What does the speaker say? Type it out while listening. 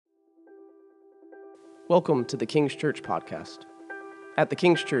Welcome to the King's Church podcast. At the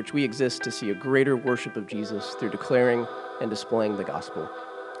King's Church, we exist to see a greater worship of Jesus through declaring and displaying the gospel.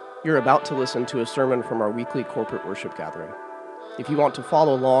 You're about to listen to a sermon from our weekly corporate worship gathering. If you want to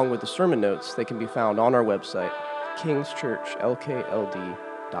follow along with the sermon notes, they can be found on our website,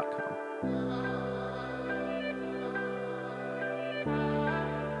 kingschurchlkld.com.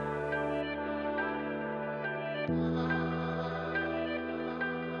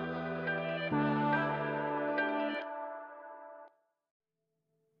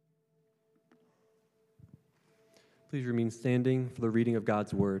 Please remain standing for the reading of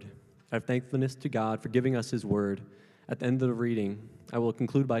God's word. I have thankfulness to God for giving us his word. At the end of the reading, I will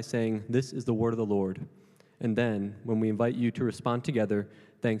conclude by saying, "This is the word of the Lord." And then, when we invite you to respond together,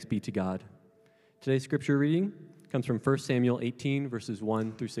 thanks be to God. Today's scripture reading comes from 1 Samuel 18, verses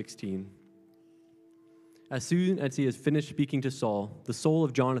 1 through 16. As soon as he has finished speaking to Saul, the soul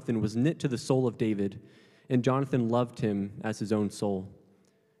of Jonathan was knit to the soul of David, and Jonathan loved him as his own soul.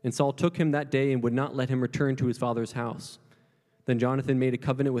 And Saul took him that day and would not let him return to his father's house. Then Jonathan made a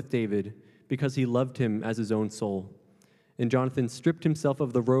covenant with David, because he loved him as his own soul. And Jonathan stripped himself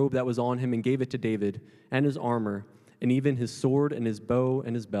of the robe that was on him and gave it to David, and his armor, and even his sword and his bow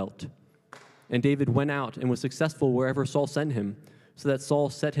and his belt. And David went out and was successful wherever Saul sent him, so that Saul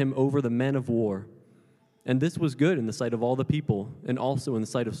set him over the men of war. And this was good in the sight of all the people, and also in the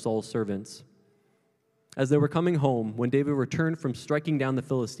sight of Saul's servants. As they were coming home, when David returned from striking down the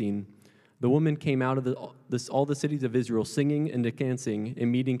Philistine, the woman came out of all the cities of Israel singing and dancing and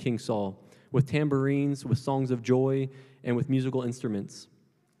meeting King Saul, with tambourines, with songs of joy, and with musical instruments.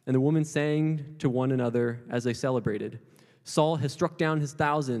 And the women sang to one another as they celebrated, "Saul has struck down his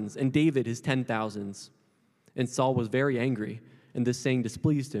thousands, and David his 10,000s." And Saul was very angry, and this saying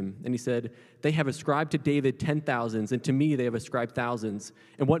displeased him. And he said, "They have ascribed to David 10,000s, and to me they have ascribed thousands.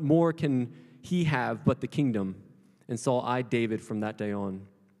 And what more can he have but the kingdom?" And Saul eyed David from that day on.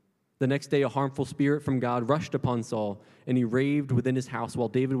 The next day, a harmful spirit from God rushed upon Saul, and he raved within his house while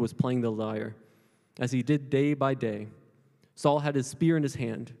David was playing the lyre, as he did day by day. Saul had his spear in his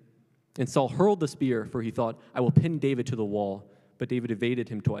hand, and Saul hurled the spear, for he thought, "I will pin David to the wall." But David evaded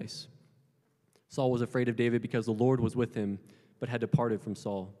him twice. Saul was afraid of David because the Lord was with him, but had departed from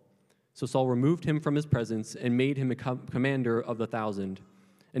Saul. So Saul removed him from his presence and made him a commander of the 1,000.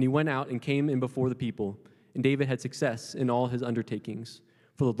 And he went out and came in before the people, and David had success in all his undertakings,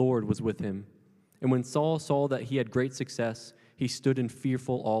 for the Lord was with him. And when Saul saw that he had great success, he stood in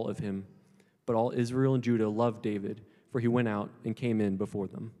fearful awe of him. But all Israel and Judah loved David, for he went out and came in before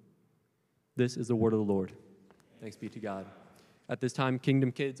them. This is the word of the Lord. Thanks be to God. At this time,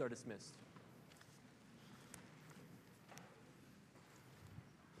 Kingdom kids are dismissed.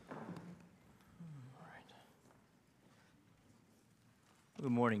 Good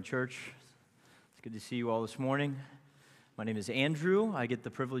morning, church. It's good to see you all this morning. My name is Andrew. I get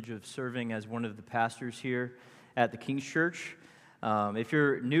the privilege of serving as one of the pastors here at the King's Church. If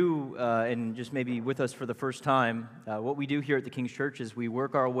you're new and just maybe with us for the first time, what we do here at the King's Church is we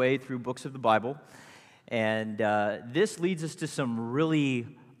work our way through books of the Bible, and this leads us to some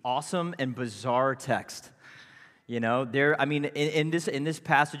really awesome and bizarre text. You know, in this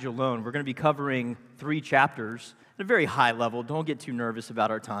passage alone, we're going to be covering 3 chapters at a very high level. Don't get too nervous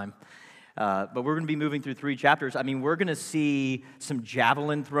about our time. But we're going to be moving through 3 chapters. I mean, we're going to see some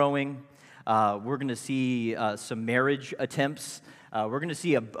javelin throwing. We're going to see some marriage attempts. We're going to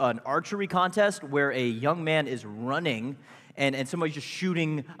see an archery contest where a young man is running and somebody's just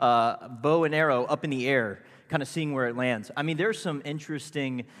shooting a bow and arrow up in the air, kind of seeing where it lands. I mean, there's some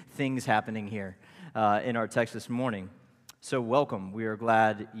interesting things happening here in our text this morning. So welcome. We are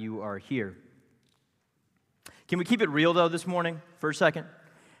glad you are here. Can we keep it real, though, this morning for a second?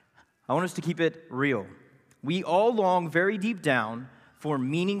 I want us to keep it real. We all long very deep down for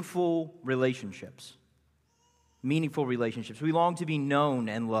meaningful relationships. Meaningful relationships. We long to be known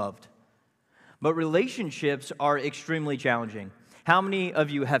and loved. But relationships are extremely challenging. How many of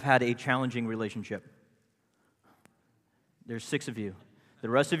you have had a challenging relationship? There's 6 of you. The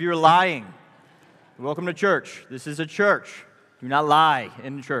rest of you are lying. Welcome to church. This is a church. Do not lie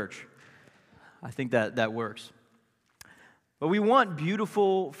in church. I think that works. But we want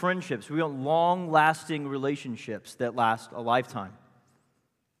beautiful friendships. We want long-lasting relationships that last a lifetime.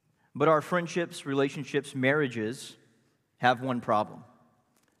 But our friendships, relationships, marriages have one problem.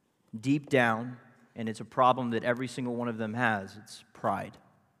 Deep down, and it's a problem that every single one of them has, it's pride.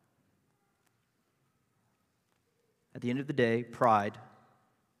 At the end of the day, pride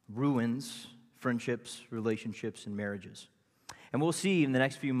ruins friendships, relationships, and marriages. And we'll see in the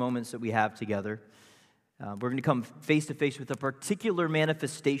next few moments that we have together, we're going to come face to face with a particular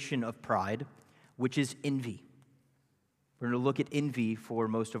manifestation of pride, which is envy. We're going to look at envy for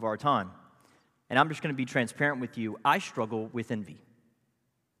most of our time. And I'm just going to be transparent with you. I struggle with envy.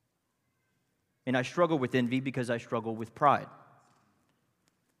 And I struggle with envy because I struggle with pride.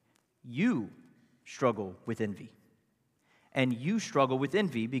 You struggle with envy. And you struggle with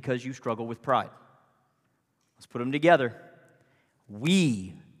envy because you struggle with pride. Let's put them together.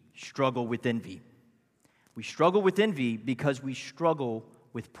 We struggle with envy. We struggle with envy because we struggle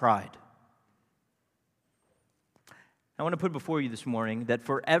with pride. I want to put before you this morning that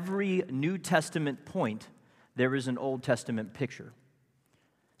for every New Testament point, there is an Old Testament picture.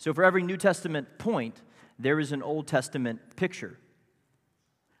 So for every New Testament point, there is an Old Testament picture.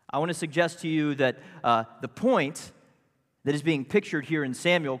 I want to suggest to you that the point that is being pictured here in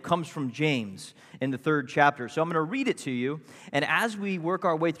Samuel comes from James in the 3rd chapter. So I'm going to read it to you, and as we work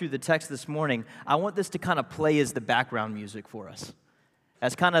our way through the text this morning, I want this to kind of play as the background music for us,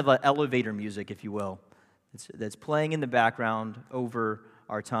 as kind of an elevator music, if you will, that's playing in the background over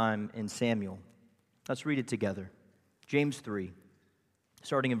our time in Samuel. Let's read it together. James 3,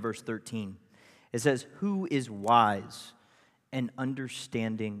 starting in verse 13. It says, "Who is wise and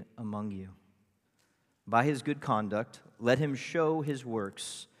understanding among you? By his good conduct, let him show his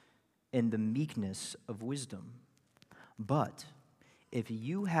works in the meekness of wisdom. But if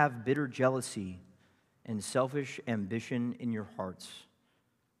you have bitter jealousy and selfish ambition in your hearts,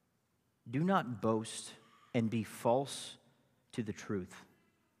 do not boast and be false to the truth.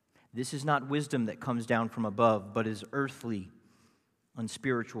 This is not wisdom that comes down from above, but is earthly,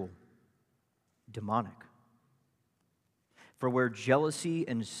 unspiritual, demonic. For where jealousy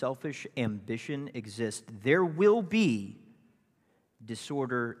and selfish ambition exist, there will be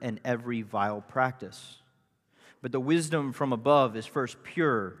disorder and every vile practice. But the wisdom from above is first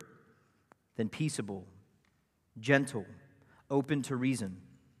pure, then peaceable, gentle, open to reason,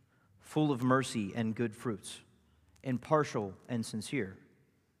 full of mercy and good fruits, impartial and sincere.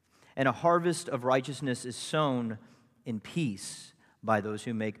 And a harvest of righteousness is sown in peace by those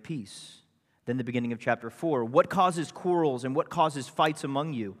who make peace." Then the beginning of chapter 4, "What causes quarrels and what causes fights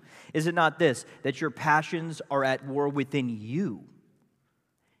among you? Is it not this, that your passions are at war within you?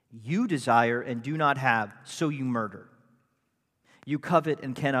 You desire and do not have, so you murder. You covet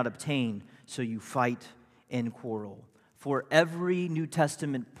and cannot obtain, so you fight and quarrel." For every New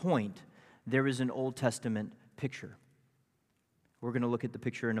Testament point, there is an Old Testament picture. We're going to look at the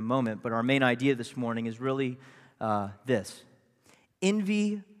picture in a moment, but our main idea this morning is really this.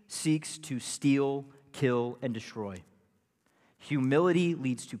 Envy seeks to steal, kill, and destroy. Humility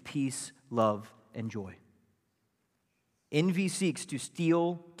leads to peace, love, and joy. Envy seeks to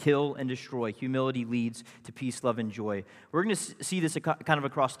steal, kill, and destroy. Humility leads to peace, love, and joy. We're going to see this kind of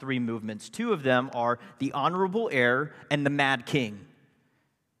across 3 movements. 2 of them are the honorable heir and the mad king.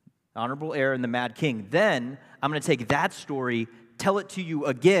 Honorable heir and the mad king. Then I'm going to take that story, tell it to you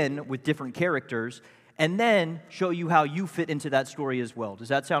again with different characters, and then show you how you fit into that story as well. Does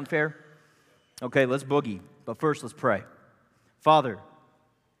that sound fair? Okay, let's boogie. But first, let's pray. Father,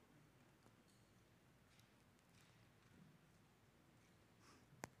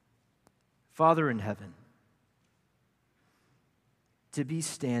 Father in heaven, to be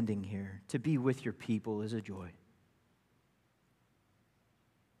standing here, to be with your people is a joy.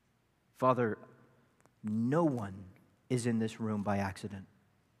 Father, no one is in this room by accident.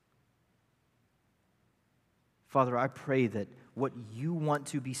 Father, I pray that what you want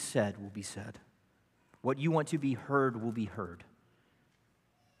to be said will be said. What you want to be heard will be heard.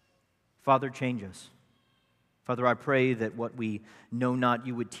 Father, change us. Father, I pray that what we know not,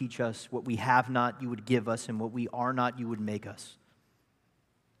 you would teach us. What we have not, you would give us. And what we are not, you would make us.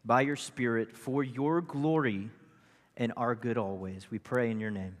 By your Spirit, for your glory and our good always. We pray in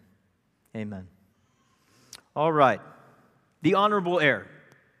your name. Amen. All right. The honorable heir.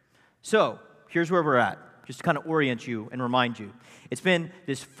 So, here's where we're at. Just to kind of orient you and remind you. It's been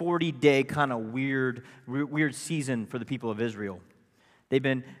this 40-day kind of weird season for the people of Israel. They've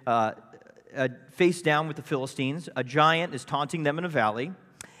been face down with the Philistines. A giant is taunting them in a valley.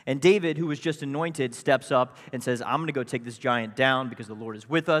 And David, who was just anointed, steps up and says, I'm going to go take this giant down because the Lord is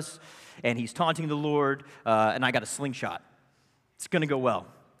with us. And he's taunting the Lord, and I got a slingshot. It's going to go well.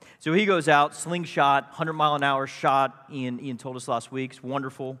 So he goes out, slingshot, 100-mile-an-hour shot. Ian told us last week. It's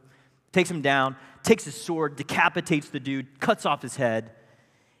wonderful. Takes him down, takes his sword, decapitates the dude, cuts off his head,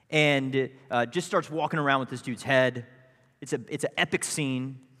 and just starts walking around with this dude's head. It's an epic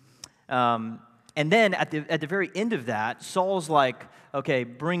scene. And then at the very end of that, Saul's like, okay,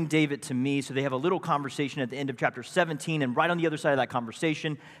 bring David to me. So they have a little conversation at the end of chapter 17, and right on the other side of that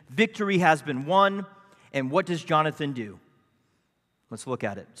conversation, victory has been won. And what does Jonathan do? Let's look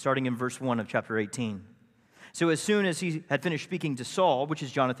at it, starting in verse 1 of chapter 18. So as soon as he had finished speaking to Saul, which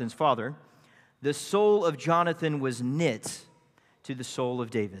is Jonathan's father, the soul of Jonathan was knit to the soul of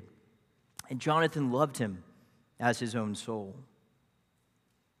David. And Jonathan loved him as his own soul.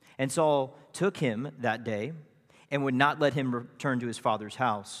 And Saul took him that day and would not let him return to his father's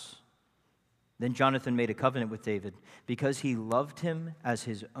house. Then Jonathan made a covenant with David because he loved him as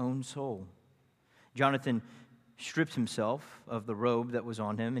his own soul. Jonathan stripped himself of the robe that was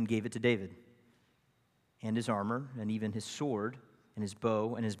on him and gave it to David, and his armor, and even his sword, and his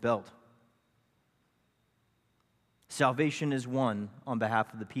bow, and his belt. Salvation is won on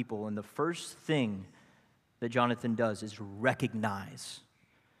behalf of the people, and the first thing that Jonathan does is recognize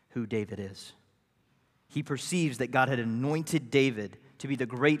who David is. He perceives that God had anointed David to be the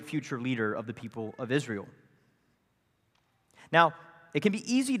great future leader of the people of Israel. Now, it can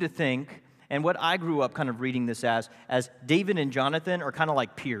be easy to think, and what I grew up kind of reading this as David and Jonathan are kind of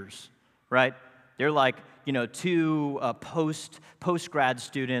like peers, right? They're like, two post-grad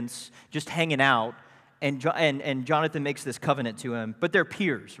students just hanging out, and Jonathan makes this covenant to him, but they're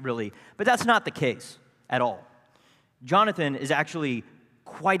peers, really. But that's not the case at all. Jonathan is actually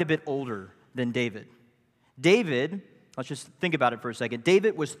quite a bit older than David. David, let's just think about it for a second.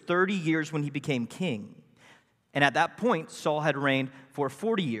 David was 30 years when he became king. And at that point, Saul had reigned for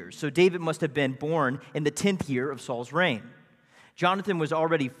 40 years. So David must have been born in the 10th year of Saul's reign. Jonathan was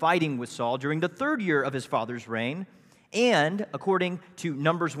already fighting with Saul during the 3rd year of his father's reign. And according to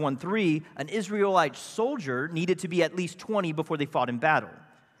Numbers 1:3, an Israelite soldier needed to be at least 20 before they fought in battle.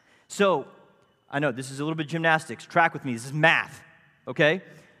 So, I know this is a little bit gymnastics. Track with me. This is math, okay?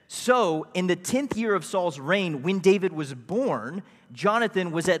 So, in the 10th year of Saul's reign, when David was born,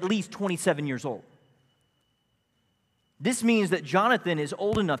 Jonathan was at least 27 years old. This means that Jonathan is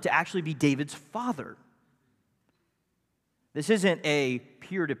old enough to actually be David's father. This isn't a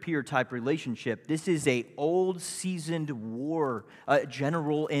peer-to-peer type relationship. This is a old, seasoned war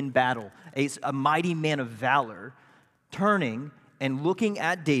general in battle, a mighty man of valor, turning and looking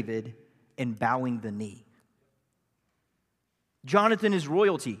at David and bowing the knee. Jonathan is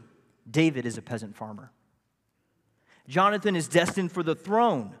royalty. David is a peasant farmer. Jonathan is destined for the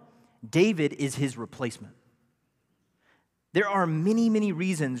throne. David is his replacement. There are many, many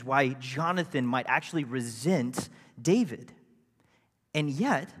reasons why Jonathan might actually resent David. And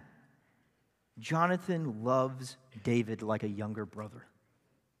yet, Jonathan loves David like a younger brother.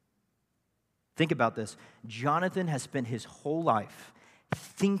 Think about this. Jonathan has spent his whole life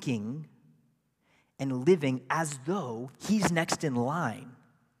thinking and living as though he's next in line.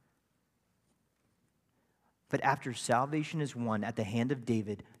 But after salvation is won at the hand of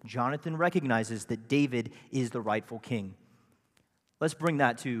David, Jonathan recognizes that David is the rightful king. Let's bring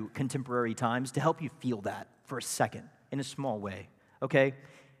that to contemporary times to help you feel that for a second in a small way, okay?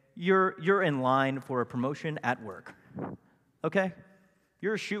 You're in line for a promotion at work, okay?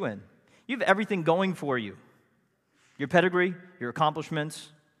 You're a shoo-in. You have everything going for you. Your pedigree, your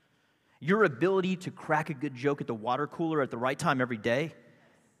accomplishments, your ability to crack a good joke at the water cooler at the right time every day.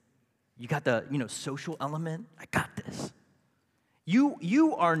 You got the, social element. I got this.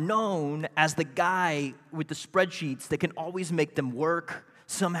 You are known as the guy with the spreadsheets that can always make them work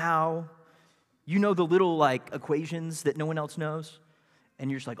somehow. You know the little, equations that no one else knows. And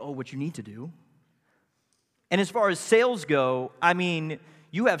you're just like, oh, what you need to do. And as far as sales go,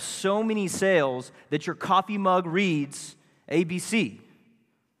 you have so many sales that your coffee mug reads ABC.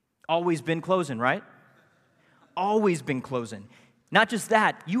 Always been closing, right? Always been closing. Not just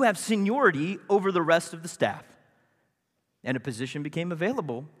that, you have seniority over the rest of the staff. And a position became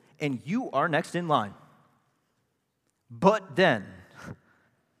available, and you are next in line. But then,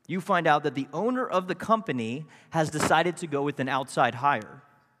 you find out that the owner of the company has decided to go with an outside hire.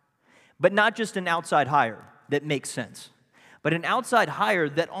 But not just an outside hire that makes sense, but an outside hire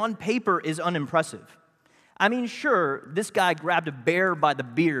that on paper is unimpressive. Sure, this guy grabbed a bear by the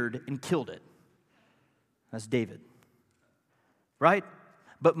beard and killed it. That's David. Right?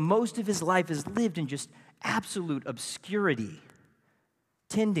 But most of his life is lived in just absolute obscurity,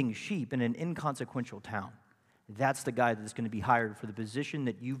 tending sheep in an inconsequential town. That's the guy that's going to be hired for the position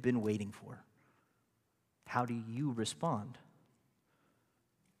that you've been waiting for. How do you respond?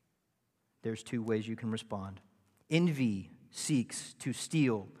 There's 2 ways you can respond. Envy seeks to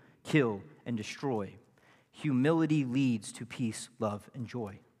steal, kill, and destroy. Humility leads to peace, love, and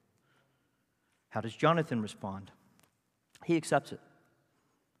joy. How does Jonathan respond? He accepts it.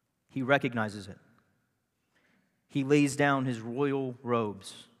 He recognizes it. He lays down his royal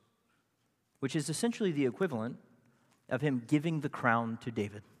robes, which is essentially the equivalent of him giving the crown to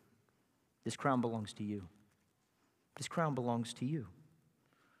David. This crown belongs to you. This crown belongs to you.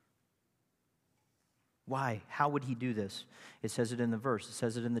 Why? How would he do this? It says it in the verse. It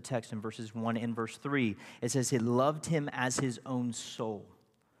says it in the text in verses 1 and verse 3. It says he loved him as his own soul.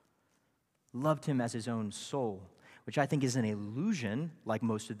 Loved him as his own soul, which I think is an allusion, like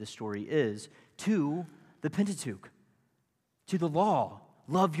most of the story is, to the Pentateuch, to the law.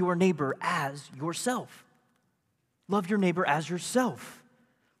 Love your neighbor as yourself. Love your neighbor as yourself.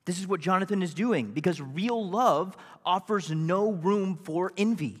 This is what Jonathan is doing, because real love offers no room for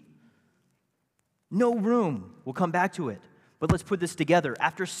envy. No room. We'll come back to it. But let's put this together.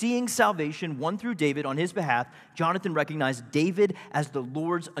 After seeing salvation won through David on his behalf, Jonathan recognized David as the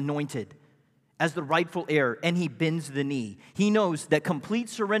Lord's anointed, as the rightful heir, and he bends the knee. He knows that complete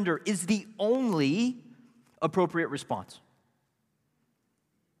surrender is the only appropriate response.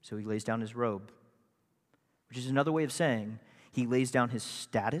 So he lays down his robe, which is another way of saying he lays down his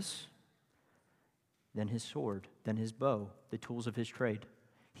status, then his sword, then his bow, the tools of his trade.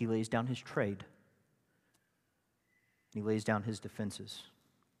 He lays down his trade. He lays down his defenses.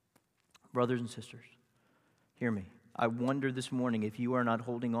 Brothers and sisters, hear me. I wonder this morning if you are not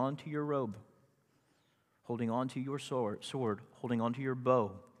holding on to your robe, holding on to your sword, holding on to your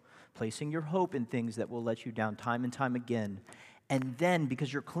bow, placing your hope in things that will let you down time and time again. And then,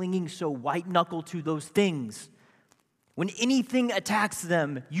 because you're clinging so white-knuckle to those things, when anything attacks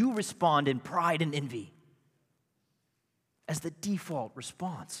them, you respond in pride and envy as the default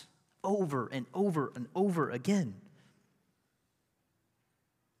response over and over and over again.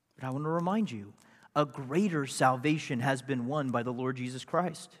 But I want to remind you, a greater salvation has been won by the Lord Jesus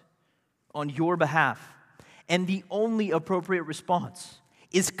Christ on your behalf. And the only appropriate response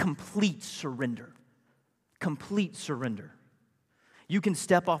is complete surrender. Complete surrender. You can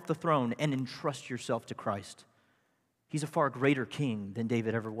step off the throne and entrust yourself to Christ. He's a far greater king than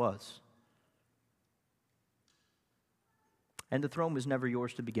David ever was. And the throne was never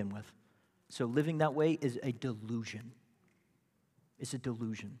yours to begin with. So living that way is a delusion. It's a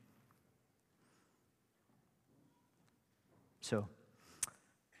delusion. So,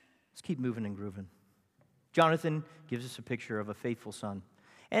 let's keep moving and grooving. Jonathan gives us a picture of a faithful son.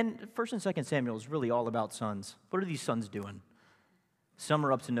 And 1st and 2nd Samuel is really all about sons. What are these sons doing? Some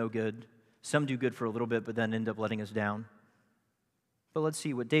are up to no good. Some do good for a little bit, but then end up letting us down. But let's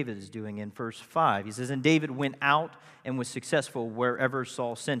see what David is doing in verse 5. He says, "And David went out and was successful wherever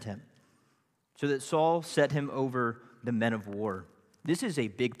Saul sent him, so that Saul set him over the men of war." This is a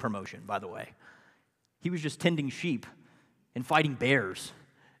big promotion, by the way. He was just tending sheep and fighting bears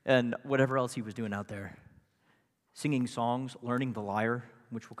and whatever else he was doing out there. Singing songs, learning the lyre,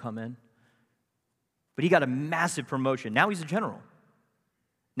 which will come in. But he got a massive promotion. Now he's a general.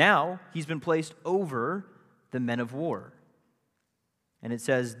 Now he's been placed over the men of war. And it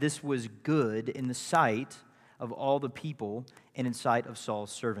says, this was good in the sight of all the people and in sight of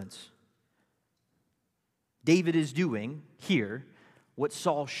Saul's servants. David is doing here what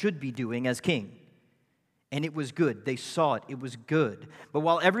Saul should be doing as king. And it was good. They saw it. It was good. But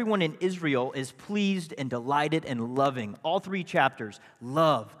while everyone in Israel is pleased and delighted and loving, all 3 chapters,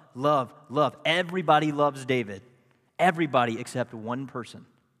 love, love, love. Everybody loves David. Everybody except one person,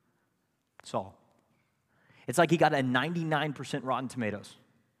 Saul. It's like he got a 99% Rotten Tomatoes.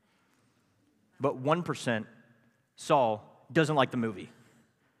 But 1%, Saul, doesn't like the movie.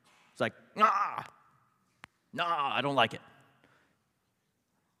 It's like, nah, I don't like it.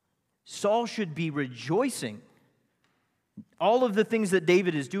 Saul should be rejoicing. All of the things that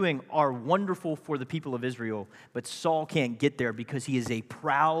David is doing are wonderful for the people of Israel, but Saul can't get there because he is a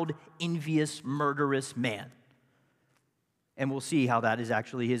proud, envious, murderous man. And we'll see how that is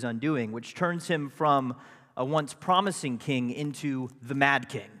actually his undoing, which turns him from a once promising king into the Mad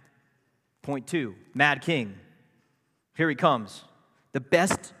King. Point 2, Mad King. Here he comes. The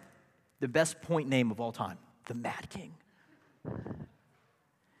best point name of all time, the Mad King.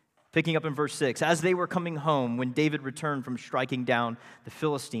 Picking up in verse 6, as they were coming home, when David returned from striking down the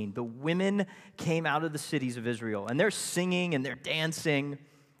Philistine, the women came out of the cities of Israel, and they're singing and they're dancing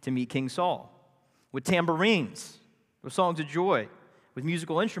to meet King Saul with tambourines, with songs of joy, with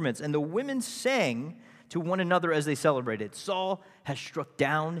musical instruments. And the women sang to one another as they celebrated. Saul has struck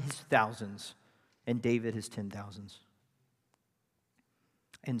down his thousands, and David his 10,000s.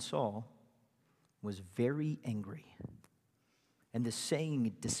 And Saul was very angry. And the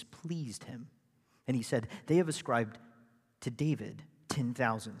saying displeased him. And he said, they have ascribed to David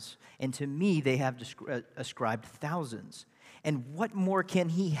 10,000s, and to me they have ascribed thousands. And what more can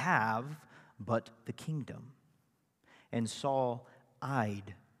he have but the kingdom? And Saul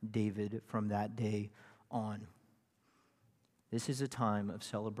eyed David from that day on. This is a time of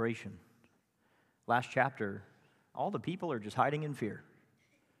celebration. Last chapter, all the people are just hiding in fear.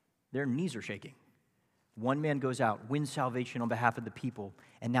 Their knees are shaking. One man goes out, wins salvation on behalf of the people,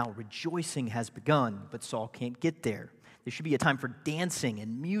 and now rejoicing has begun, but Saul can't get there. There should be a time for dancing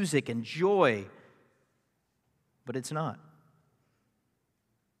and music and joy, but it's not.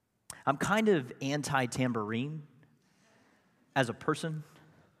 I'm kind of anti-tambourine as a person,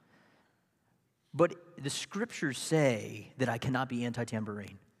 but the scriptures say that I cannot be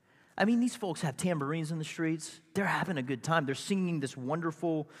anti-tambourine. I mean, these folks have tambourines in the streets. They're having a good time. They're singing this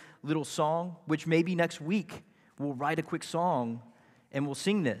wonderful little song, which maybe next week we'll write a quick song and we'll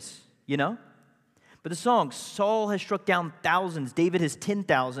sing this, you know? But the song, Saul has struck down thousands, David has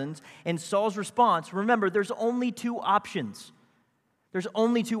 10,000s, and Saul's response, remember, there's only two options. There's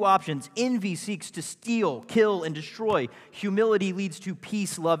only two options. Envy seeks to steal, kill, and destroy. Humility leads to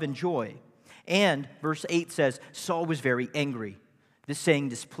peace, love, and joy. And verse 8 says, Saul was very angry. This saying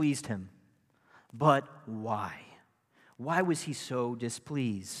displeased him. But why? Why was he so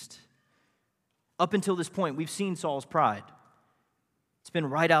displeased? Up until this point, we've seen Saul's pride. It's been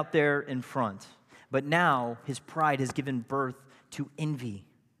right out there in front. But now his pride has given birth to envy.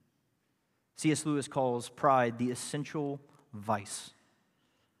 C.S. Lewis calls pride the essential vice.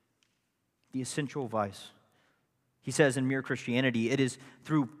 The essential vice. He says in Mere Christianity, it is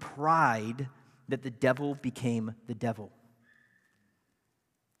through pride that the devil became the devil.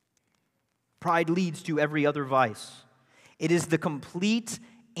 Pride leads to every other vice. It is the complete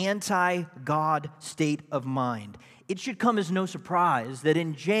anti-God state of mind. It should come as no surprise that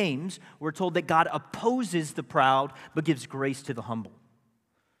in James, we're told that God opposes the proud but gives grace to the humble.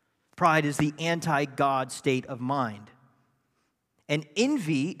 Pride is the anti-God state of mind. And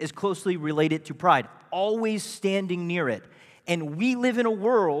envy is closely related to pride, always standing near it. And we live in a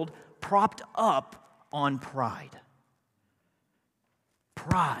world propped up on pride.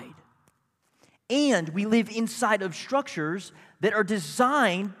 Pride. And we live inside of structures that are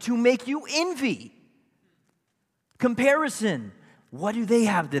designed to make you envy. Comparison. What do they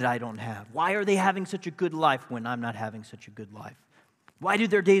have that I don't have? Why are they having such a good life when I'm not having such a good life? Why do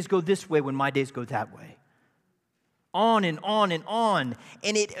their days go this way when my days go that way? On and on and on.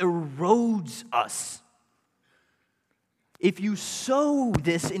 And it erodes us. If you sow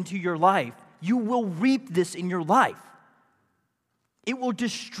this into your life, you will reap this in your life. It will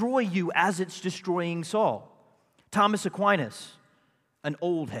destroy you as it's destroying Saul. Thomas Aquinas, an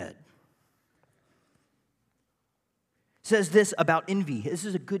old head, says this about envy. This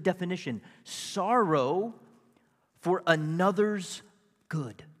is a good definition. Sorrow for another's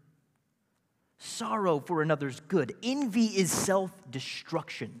good. Sorrow for another's good. Envy is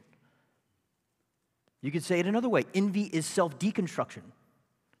self-destruction. You could say it another way. Envy is self-deconstruction.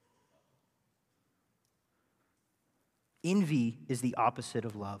 Envy is the opposite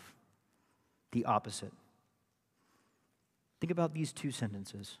of love. The opposite. Think about these two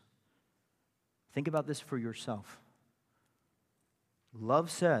sentences. Think about this for yourself.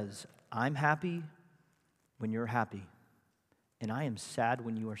 Love says, I'm happy when you're happy, and I am sad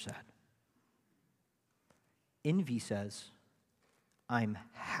when you are sad. Envy says, I'm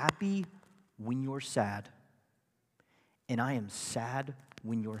happy when you're sad, and I am sad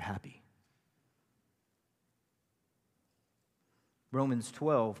when you're happy. Romans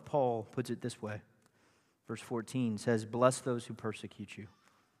 12, Paul puts it this way. Verse 14 says, bless those who persecute you.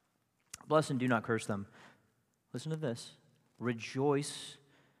 Bless and do not curse them. Listen to this. Rejoice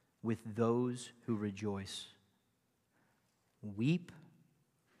with those who rejoice. Weep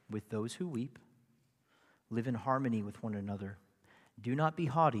with those who weep. Live in harmony with one another. Do not be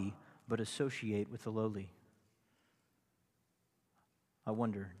haughty, but associate with the lowly. I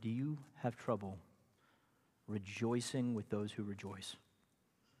wonder, do you have trouble rejoicing with those who rejoice?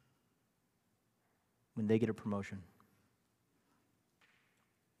 When they get a promotion,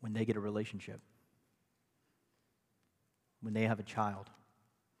 when they get a relationship, when they have a child,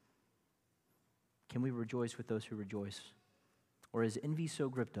 can we rejoice with those who rejoice? Or has envy so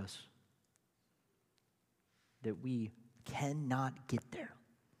gripped us that we cannot get there?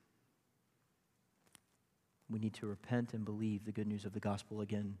 We need to repent and believe the good news of the gospel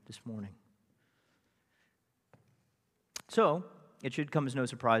again this morning. So, it should come as no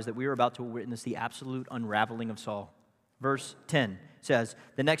surprise that we are about to witness the absolute unraveling of Saul. Verse 10 says,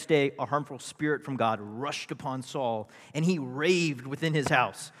 the next day a harmful spirit from God rushed upon Saul, and he raved within his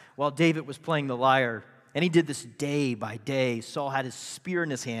house while David was playing the lyre. And he did this day by day. Saul had his spear in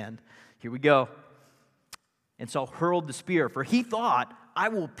his hand. Here we go. And Saul hurled the spear, for he thought, I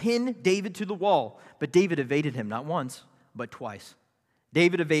will pin David to the wall. But David evaded him, not once, but twice.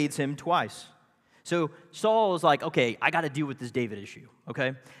 David evades him twice. So Saul is like, okay, I got to deal with this David issue,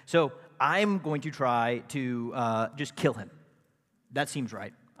 okay? So I'm going to try to just kill him. That seems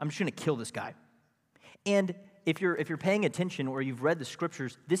right. I'm just going to kill this guy. And if you're paying attention or you've read the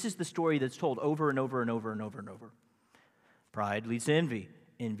scriptures, this is the story that's told over and over and over and over and over. Pride leads to envy.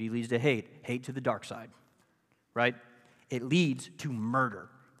 Envy leads to hate. Hate to the dark side, right? It leads to murder.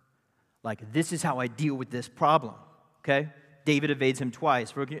 Like, this is how I deal with this problem, okay? David evades him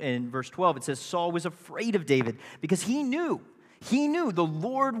twice. In verse 12, it says, Saul was afraid of David because he knew the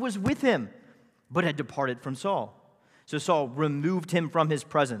Lord was with him, but had departed from Saul. So Saul removed him from his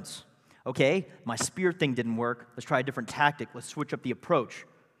presence. Okay, my spear thing didn't work. Let's try a different tactic. Let's switch up the approach.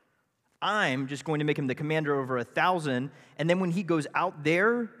 I'm just going to make him the commander over 1,000, and then when he goes out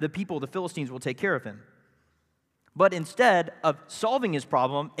there, the Philistines will take care of him. But instead of solving his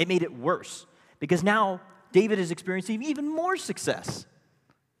problem, it made it worse, because now David is experiencing even more success.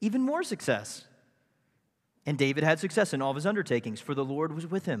 Even more success. And David had success in all of his undertakings, for the Lord was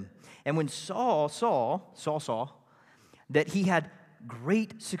with him. And when Saul saw that he had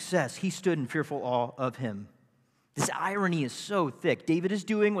great success, he stood in fearful awe of him. This irony is so thick. David is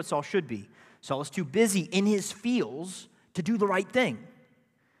doing what Saul should be. Saul is too busy in his fields to do the right thing.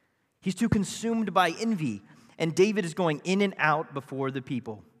 He's too consumed by envy, and David is going in and out before the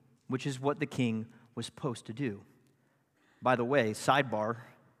people, which is what the king was supposed to do. By the way, sidebar,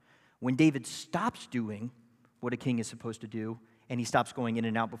 when David stops doing what a king is supposed to do, and he stops going in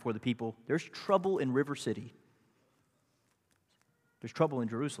and out before the people, there's trouble in River City. There's trouble in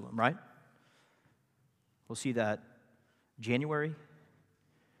Jerusalem, right? We'll see that January.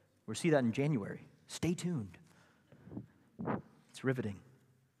 We'll see that in January. Stay tuned. It's riveting.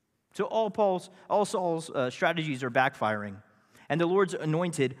 So all Saul's strategies are backfiring, and the Lord's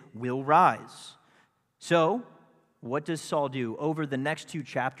anointed will rise. So what does Saul do? Over the next 2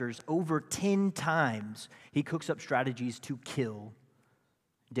 chapters, over 10 times, he cooks up strategies to kill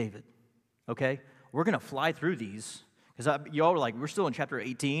David. Okay? We're going to fly through these. Because y'all are like, we're still in chapter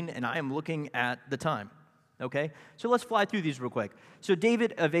 18, and I am looking at the time, okay? So let's fly through these real quick. So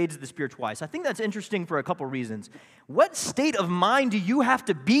David evades the spear twice. I think that's interesting for a couple reasons. What state of mind do you have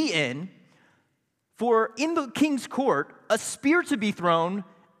to be in for, in the king's court, a spear to be thrown,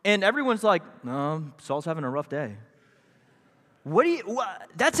 and everyone's like, no, Saul's having a rough day?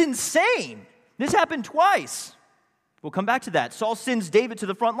 That's insane. This happened twice. We'll come back to that. Saul sends David to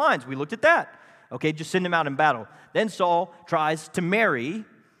the front lines. We looked at that. Okay, just send him out in battle. Then Saul tries to marry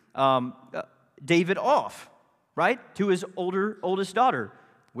David off, right, to his oldest daughter,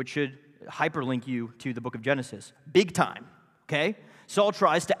 which should hyperlink you to the book of Genesis. Big time, okay? Saul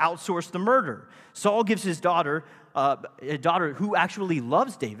tries to outsource the murder. Saul gives his daughter, a daughter who actually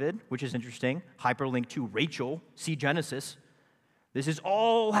loves David, which is interesting, hyperlink to Rachel, see Genesis. This has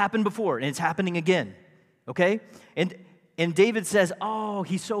all happened before, and it's happening again, okay? And David says, oh,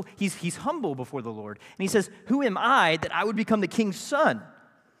 he's humble before the Lord. And he says, who am I that I would become the king's son?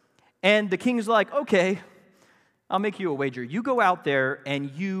 And the king's like, okay, I'll make you a wager. You go out there and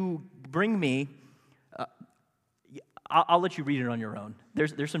you bring me, I'll let you read it on your own.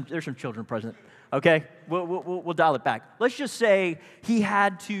 There's some children present, okay? We'll dial it back. Let's just say he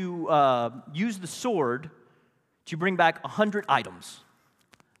had to use the sword to bring back 100 items.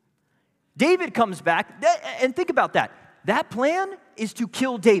 David comes back, and think about that. That plan is to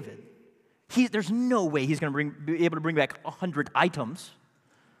kill David. There's no way he's going to be able to bring back 100 items.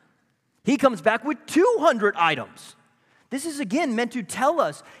 He comes back with 200 items. This is, again, meant to tell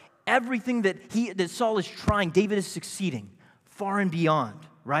us everything that Saul is trying. David is succeeding far and beyond,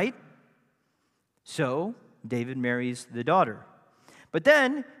 right? So David marries the daughter. But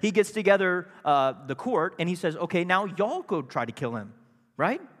then he gets together the court, and he says, okay, now y'all go try to kill him,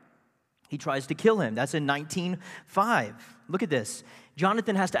 right? He tries to kill him. That's in 19:5. Look at this.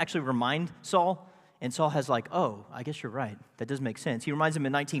 Jonathan has to actually remind Saul, and Saul has like, oh, I guess you're right. That does make sense. He reminds him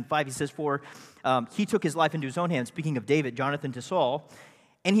in 19:5. He says, for he took his life into his own hands, speaking of David, Jonathan to Saul,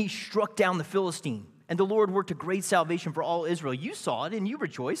 and he struck down the Philistine. And the Lord worked a great salvation for all Israel. You saw it, and you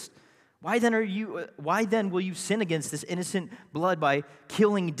rejoiced. Why then will you sin against this innocent blood by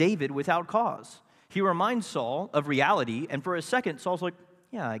killing David without cause? He reminds Saul of reality, and for a second, Saul's like,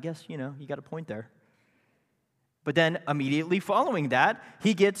 yeah, I guess, you got a point there. But then immediately following that,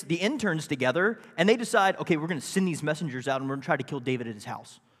 he gets the interns together, and they decide, okay, we're going to send these messengers out, and we're going to try to kill David at his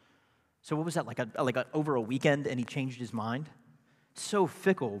house. So what was that, like over a weekend, and he changed his mind? So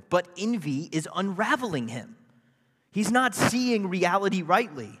fickle, but envy is unraveling him. He's not seeing reality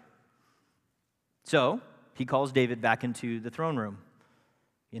rightly. So he calls David back into the throne room,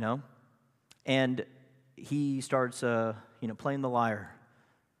 and he starts, playing the lyre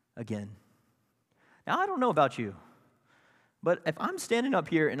again. Now, I don't know about you, but if I'm standing up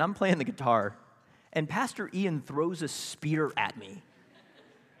here and I'm playing the guitar and Pastor Ian throws a spear at me,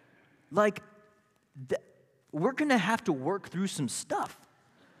 like, we're going to have to work through some stuff.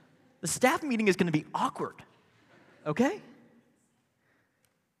 The staff meeting is going to be awkward, okay?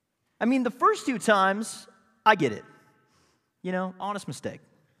 I mean, the first 2 times, I get it. Honest mistake.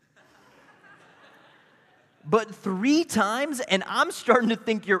 But 3 times, and I'm starting to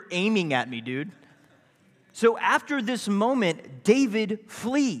think you're aiming at me, dude. So after this moment, David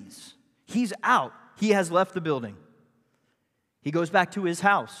flees. He's out. He has left the building. He goes back to his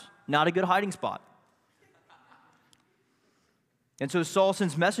house. Not a good hiding spot. And so Saul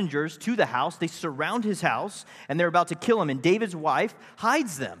sends messengers to the house. They surround his house, and they're about to kill him. And David's wife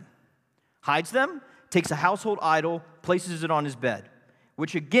hides them, takes a household idol, places it on his bed,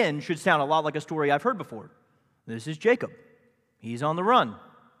 which again should sound a lot like a story I've heard before. This is Jacob. He's on the run.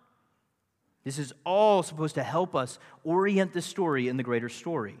 This is all supposed to help us orient the story in the greater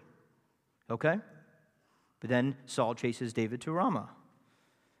story. Okay? But then Saul chases David to Ramah.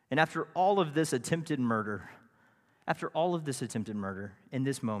 And after all of this attempted murder, in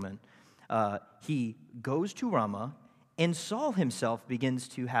this moment, he goes to Ramah, and Saul himself begins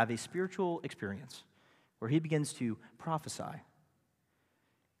to have a spiritual experience where he begins to prophesy,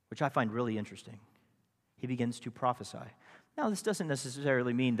 which I find really interesting. He begins to prophesy. Now, this doesn't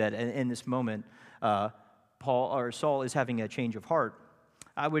necessarily mean that in this moment, Saul is having a change of heart.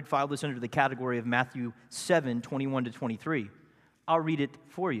 I would file this under the category of Matthew 7:21-23. I'll read it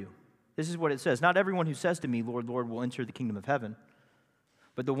for you. This is what it says. Not everyone who says to me, Lord, Lord, will enter the kingdom of heaven,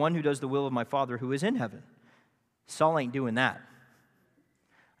 but the one who does the will of my Father who is in heaven. Saul ain't doing that.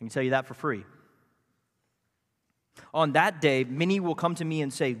 I can tell you that for free. On that day, many will come to me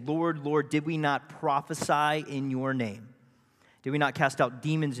and say, Lord, Lord, did we not prophesy in your name? Did we not cast out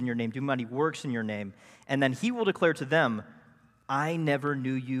demons in your name? Do mighty works in your name? And then he will declare to them, I never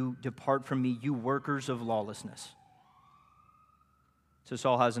knew you. Depart from me, you workers of lawlessness. So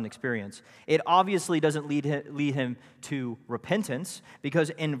Saul has an experience. It obviously doesn't lead him to repentance, because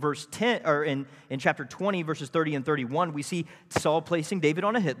in verse 10 or in chapter 20, verses 30 and 31, we see Saul placing David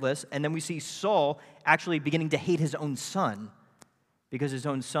on a hit list, and then we see Saul actually beginning to hate his own son because his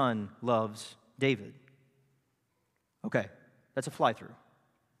own son loves David. Okay, that's a fly-through.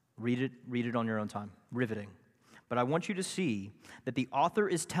 Read it on your own time. Riveting. But I want you to see that the author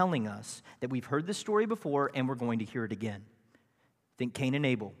is telling us that we've heard this story before and we're going to hear it again. Think Cain and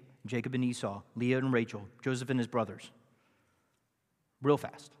Abel, Jacob and Esau, Leah and Rachel, Joseph and his brothers. Real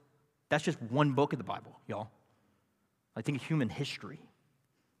fast. That's just one book of the Bible, y'all. I think human history.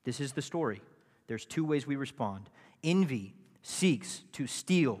 This is the story. There's 2 ways we respond. Envy seeks to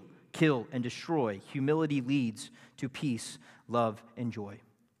steal, kill, and destroy. Humility leads to peace, love, and joy.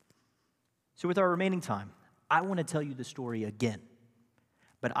 So with our remaining time, I want to tell you the story again.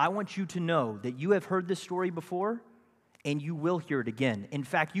 But I want you to know that you have heard this story before, and you will hear it again. In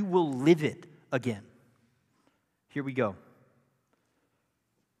fact, you will live it again. Here we go.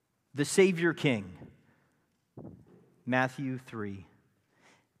 The Savior King. Matthew 3.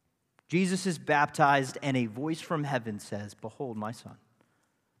 Jesus is baptized, and a voice from heaven says, Behold, my son.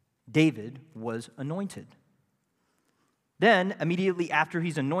 David was anointed. Then, immediately after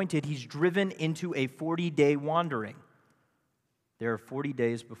he's anointed, he's driven into a 40-day wandering. There are 40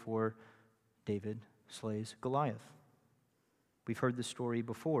 days before David slays Goliath. We've heard this story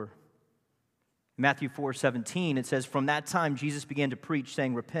before. Matthew 4:17, it says, From that time Jesus began to preach,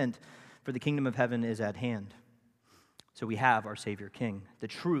 saying, Repent, for the kingdom of heaven is at hand. So we have our Savior King. The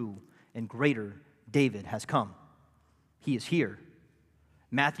true and greater David has come. He is here.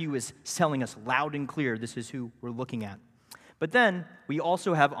 Matthew is telling us loud and clear this is who we're looking at. But then we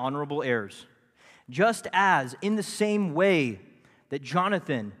also have honorable heirs. Just as in the same way that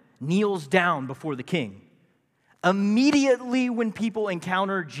Jonathan kneels down before the king, immediately when people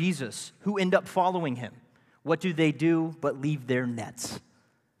encounter Jesus who end up following him, what do but leave their nets?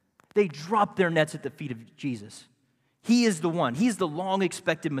 They drop their nets at the feet of Jesus. He is the one. He's the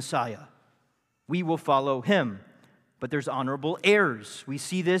long-expected Messiah. We will follow him. But there's honorable heirs. We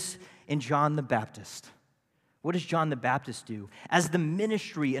see this in John the Baptist. What does John the Baptist do? As the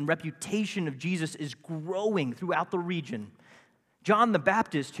ministry and reputation of Jesus is growing throughout the region, John the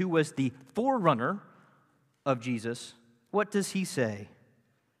Baptist, who was the forerunner of Jesus, what does he say?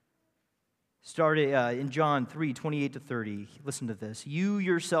 Starting in John 3:28-30. Listen to this. You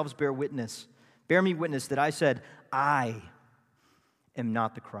yourselves bear me witness that I said, I am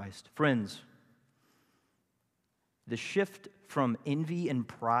not the Christ. Friends, the shift from envy and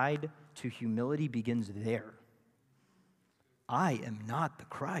pride to humility begins there. I am not the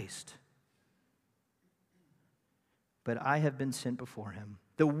Christ, but I have been sent before him.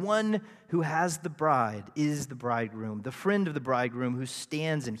 The one who has the bride is the bridegroom. The friend of the bridegroom who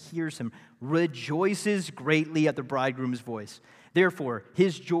stands and hears him rejoices greatly at the bridegroom's voice. Therefore,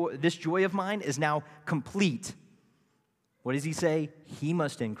 this joy of mine is now complete. What does he say? He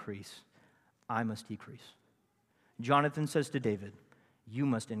must increase. I must decrease. Jonathan says to David, you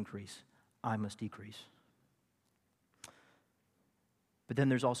must increase. I must decrease. But then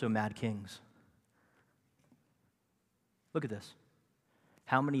there's also mad kings. Look at this.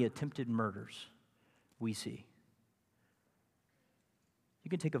 How many attempted murders we see. You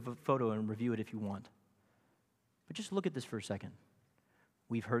can take a photo and review it if you want. But just look at this for a second.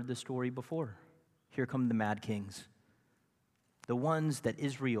 We've heard this story before. Here come the mad kings. The ones that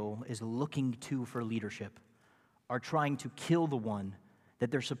Israel is looking to for leadership are trying to kill the one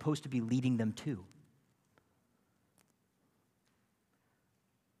that they're supposed to be leading them to.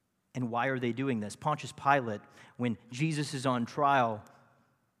 And why are they doing this? Pontius Pilate, when Jesus is on trial,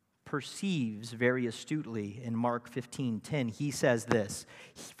 perceives very astutely in Mark 15:10, he says this,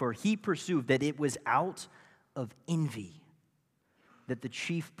 for he perceived that it was out of envy that the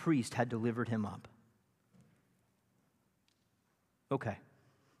chief priest had delivered him up. Okay,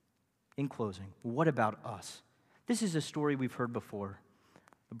 in closing, what about us? This is a story we've heard before.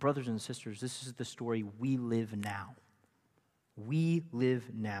 Brothers and sisters, this is the story we live now. We live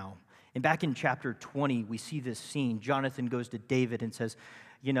now. And back in chapter 20, we see this scene. Jonathan goes to David and says,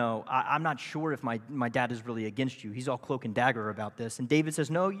 I'm not sure if my dad is really against you. He's all cloak and dagger about this. And David says,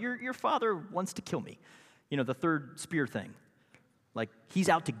 no, your father wants to kill me. The third spear thing. Like, he's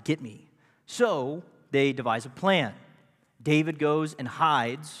out to get me. So they devise a plan. David goes and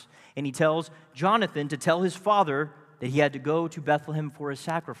hides, and he tells Jonathan to tell his father that he had to go to Bethlehem for a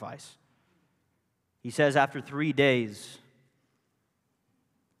sacrifice. He says after 3 days,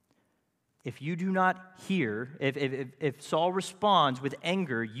 if you do not hear, if Saul responds with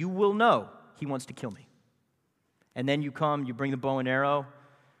anger, you will know he wants to kill me. And then you come, you bring the bow and arrow.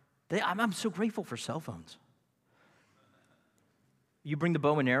 I'm so grateful for cell phones. You bring the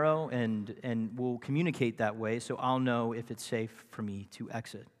bow and arrow, and we'll communicate that way, so I'll know if it's safe for me to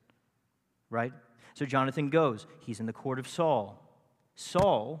exit. Right? So Jonathan goes. He's in the court of Saul.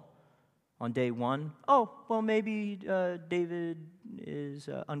 Saul, on day 1, maybe David is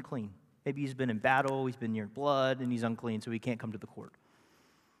unclean. Maybe he's been in battle, he's been near blood, and he's unclean, so he can't come to the court.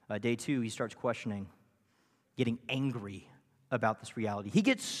 Day 2, he starts questioning, getting angry about this reality. He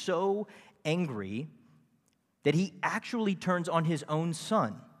gets so angry that he actually turns on his own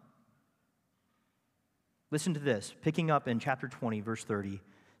son. Listen to this, picking up in chapter 20, verse 30. It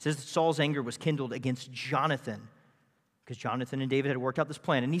says that Saul's anger was kindled against Jonathan, because Jonathan and David had worked out this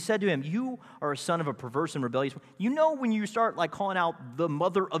plan. And he said to him, you are a son of a perverse and rebellious. When you start calling out the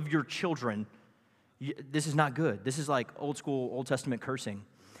mother of your children, this is not good. This is like old school, Old Testament cursing.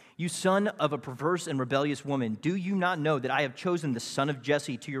 You son of a perverse and rebellious woman, do you not know that I have chosen the son of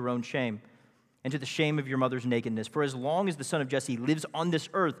Jesse to your own shame and to the shame of your mother's nakedness? For as long as the son of Jesse lives on this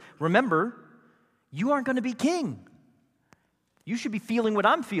earth, remember, you aren't going to be king. You should be feeling what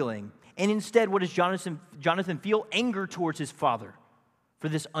I'm feeling. And instead, what does Jonathan feel? Anger towards his father for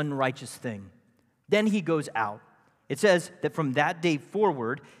this unrighteous thing. Then he goes out. It says that from that day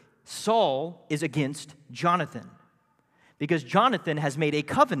forward, Saul is against Jonathan because Jonathan has made a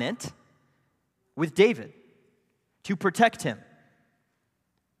covenant with David to protect him.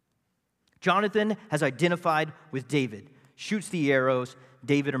 Jonathan has identified with David, shoots the arrows,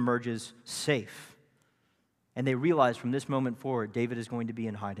 David emerges safe. And they realize from this moment forward, David is going to be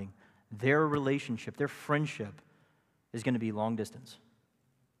in hiding. Their relationship, their friendship is going to be long distance.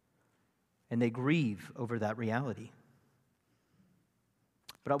 And they grieve over that reality.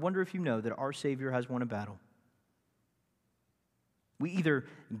 But I wonder if you know that our Savior has won a battle. We either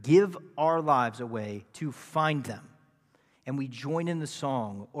give our lives away to find them, and we join in the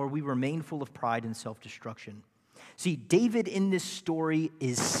song, or we remain full of pride and self-destruction. See, David in this story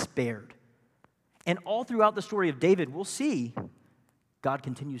is spared. And all throughout the story of David, we'll see God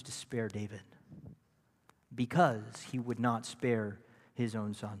continues to spare David because he would not spare his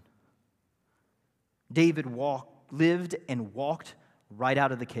own son. David lived and walked right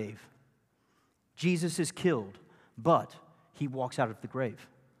out of the cave. Jesus is killed, but he walks out of the grave.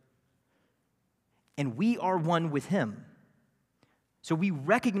 And we are one with him. So we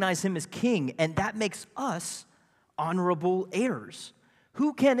recognize him as king, and that makes us honorable heirs.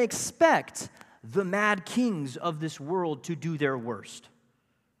 Who can expect the mad kings of this world to do their worst?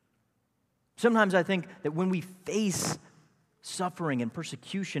 Sometimes I think that when we face suffering and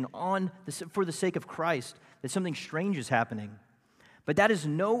persecution for the sake of Christ, that something strange is happening. But that is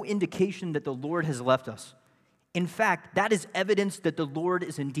no indication that the Lord has left us. In fact, that is evidence that the Lord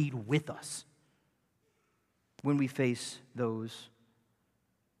is indeed with us when we face those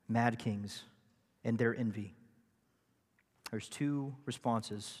mad kings and their envy. There's two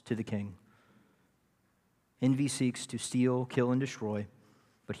responses to the king. Envy seeks to steal, kill, and destroy,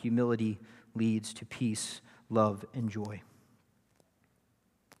 but humility leads to peace, love, and joy.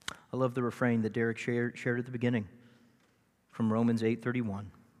 I love the refrain that Derek shared at the beginning from Romans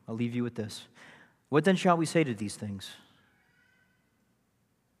 8:31. I'll leave you with this. What then shall we say to these things?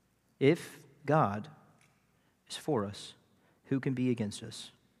 If God is for us, who can be against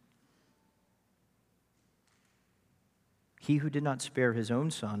us? He who did not spare his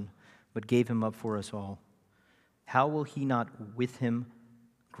own son, but gave him up for us all, how will he not with him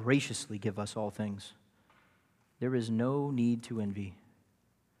graciously give us all things? There is no need to envy.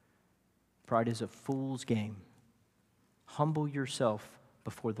 Pride is a fool's game. Humble yourself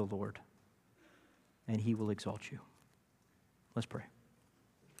before the Lord, and he will exalt you. Let's pray.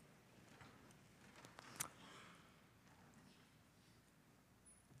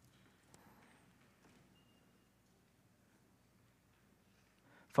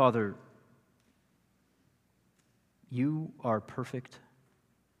 Father, you are perfect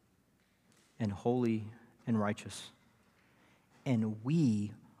and holy and righteous, and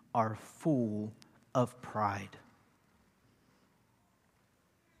we are full of pride.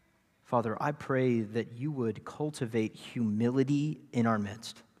 Father, I pray that you would cultivate humility in our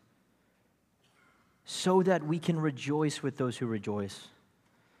midst so that we can rejoice with those who rejoice,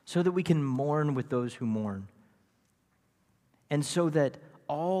 so that we can mourn with those who mourn, and so that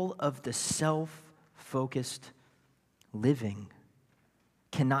all of the self-focused living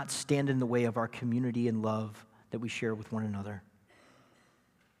cannot stand in the way of our community and love that we share with one another.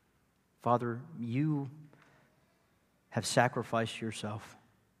 Father, you have sacrificed yourself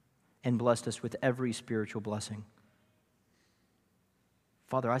and blessed us with every spiritual blessing.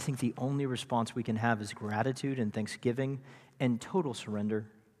 Father, I think the only response we can have is gratitude and thanksgiving and total surrender.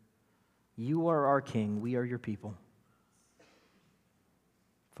 You are our King. We are your people.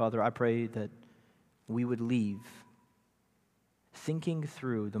 Father, I pray that we would leave thinking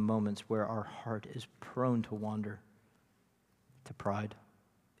through the moments where our heart is prone to wander, to pride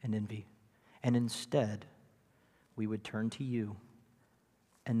and envy, and instead we would turn to you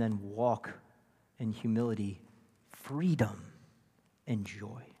and then walk in humility, freedom, and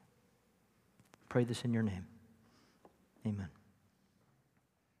joy. Pray this in your name. Amen.